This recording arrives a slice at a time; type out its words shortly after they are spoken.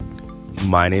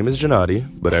My name is Janati,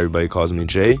 but everybody calls me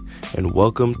Jay, and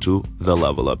welcome to The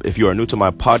Level Up. If you are new to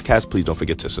my podcast, please don't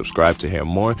forget to subscribe to hear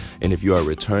more. And if you are a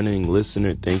returning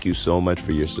listener, thank you so much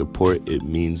for your support. It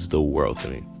means the world to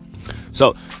me.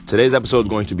 So today's episode is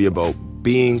going to be about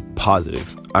being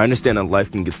positive. I understand that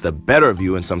life can get the better of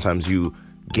you, and sometimes you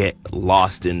get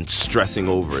lost in stressing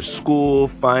over school,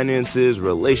 finances,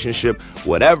 relationship,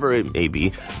 whatever it may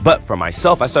be. But for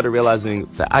myself, I started realizing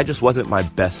that I just wasn't my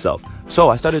best self. So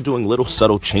I started doing little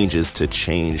subtle changes to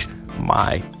change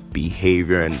my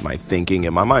behavior and my thinking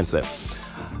and my mindset.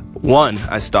 One,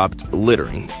 I stopped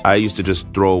littering. I used to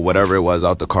just throw whatever it was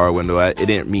out the car window. It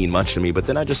didn't mean much to me. But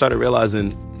then I just started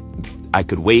realizing I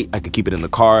could wait, I could keep it in the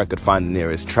car, I could find the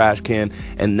nearest trash can,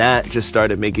 and that just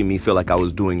started making me feel like I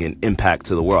was doing an impact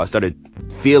to the world. I started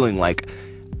feeling like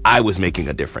I was making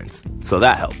a difference, so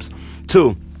that helps.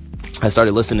 Two, I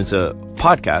started listening to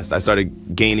podcasts. I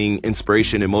started gaining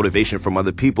inspiration and motivation from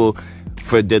other people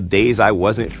for the days I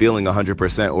wasn't feeling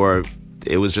 100% or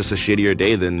it was just a shittier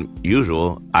day than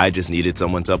usual. I just needed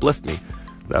someone to uplift me.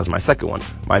 That was my second one.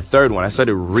 My third one, I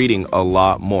started reading a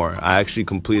lot more. I actually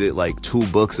completed like 2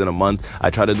 books in a month. I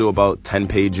try to do about 10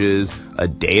 pages a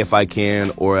day if I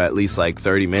can, or at least like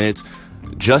 30 minutes,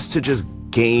 just to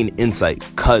gain insight,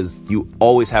 because you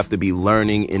always have to be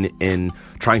learning and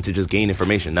trying to just gain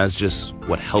information. That's just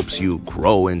what helps you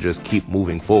grow and just keep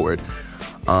moving forward.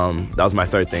 That was my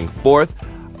third thing. Fourth,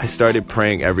 I started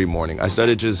praying every morning. I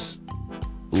started just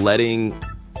letting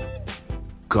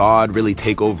God really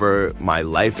take over my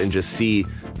life and just see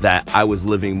that I was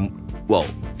living,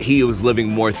 he was living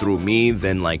more through me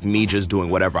than like me just doing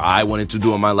whatever I wanted to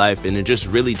do in my life. And it just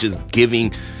really just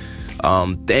giving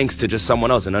thanks to just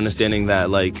someone else and understanding that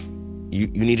like you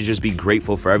need to just be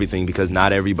grateful for everything, because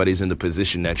not everybody's in the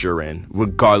position that you're in,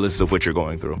 regardless of what you're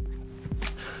going through.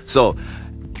 So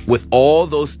with all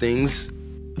those things,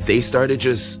 they started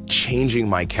just changing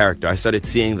my character. I started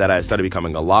seeing that I started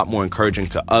becoming a lot more encouraging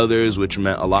to others, which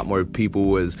meant a lot more people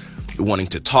was wanting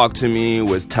to talk to me,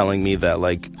 was telling me that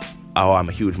like, oh, I'm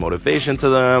a huge motivation to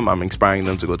them. I'm inspiring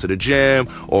them to go to the gym,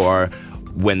 or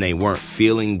when they weren't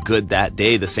feeling good that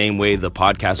day, the same way the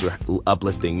podcasts were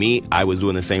uplifting me, I was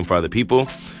doing the same for other people.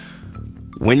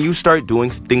 When you start doing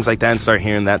things like that and start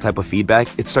hearing that type of feedback,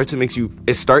 it starts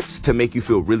to make you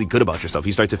feel really good about yourself.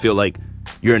 You start to feel like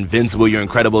you're invincible, you're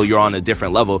incredible, you're on a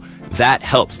different level. That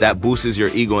helps. That boosts your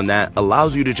ego, and that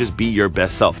allows you to just be your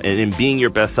best self. And in being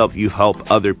your best self, you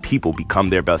help other people become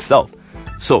their best self.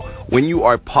 So when you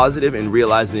are positive and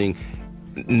realizing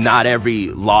not every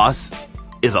loss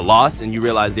is a loss, and you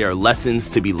realize there are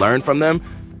lessons to be learned from them,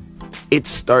 it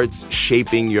starts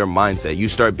shaping your mindset. You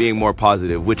start being more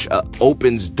positive, which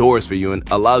opens doors for you and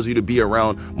allows you to be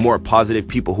around more positive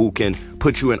people who can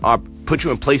put you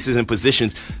in places and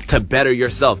positions to better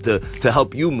yourself, to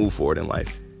help you move forward in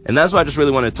life. And that's what I just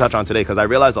really want to touch on today, because I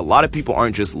realize a lot of people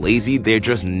aren't just lazy, they're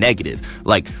just negative.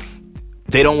 Like,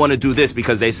 they don't want to do this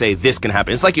because they say this can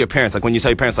happen. It's like your parents. Like when you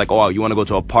tell your parents like, oh, you want to go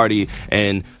to a party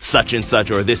in such and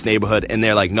such or this neighborhood, and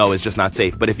they're like, no, it's just not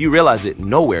safe. But if you realize it,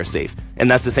 nowhere's safe.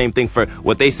 And that's the same thing for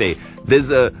what they say.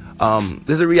 There's a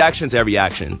reaction to every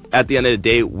action. At the end of the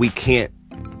day, we can't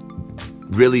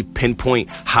really pinpoint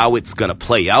how it's going to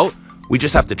play out. We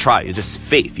just have to try. It's just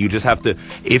faith. You just have to,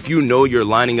 if you know you're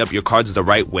lining up your cards the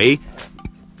right way,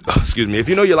 if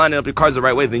you know you're lining up your cards the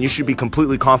right way, then you should be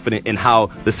completely confident in how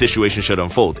the situation should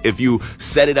unfold. If you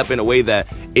set it up in a way that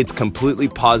it's completely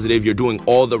positive, you're doing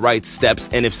all the right steps,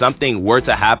 and if something were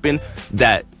to happen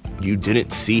that you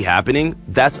didn't see happening,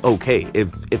 that's okay.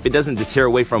 If it doesn't deter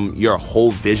away from your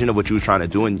whole vision of what you were trying to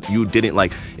do, and you didn't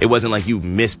it wasn't like you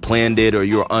misplanned it, or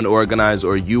you were unorganized,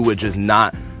 or you were just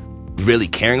not really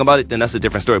caring about it, then that's a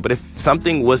different story. But if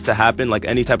something was to happen, like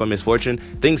any type of misfortune,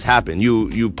 things happen.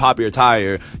 You pop your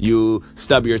tire, you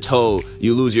stub your toe,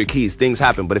 you lose your keys, things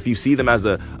happen. But if you see them as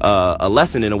a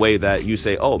lesson in a way that you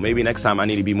say, oh, maybe next time I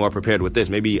need to be more prepared with this,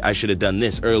 maybe I should have done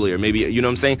this earlier, maybe, you know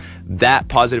what I'm saying? That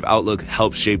positive outlook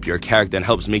helps shape your character and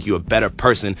helps make you a better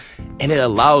person, and it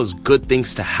allows good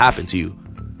things to happen to you.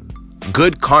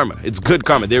 Good karma. It's good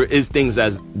karma. There is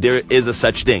a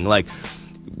such thing. Like,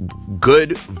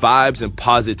 good vibes and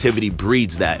positivity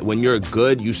breeds that. When you're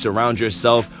good, you surround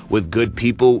yourself with good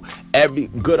people. Every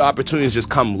good opportunities just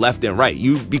come left and right.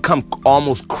 You become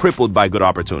almost crippled by good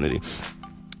opportunity.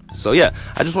 So yeah,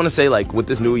 I just want to say, like, with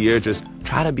this new year, just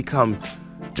try to become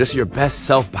just your best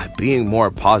self by being more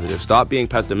positive. Stop being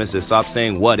pessimistic. Stop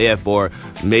saying what if, or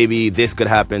maybe this could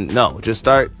happen. No, just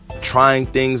start trying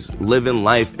things, living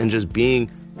life, and just being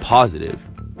positive.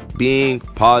 Being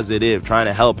positive, trying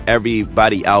to help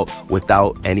everybody out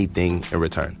without anything in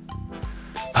return.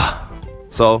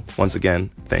 So once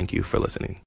again, thank you for listening.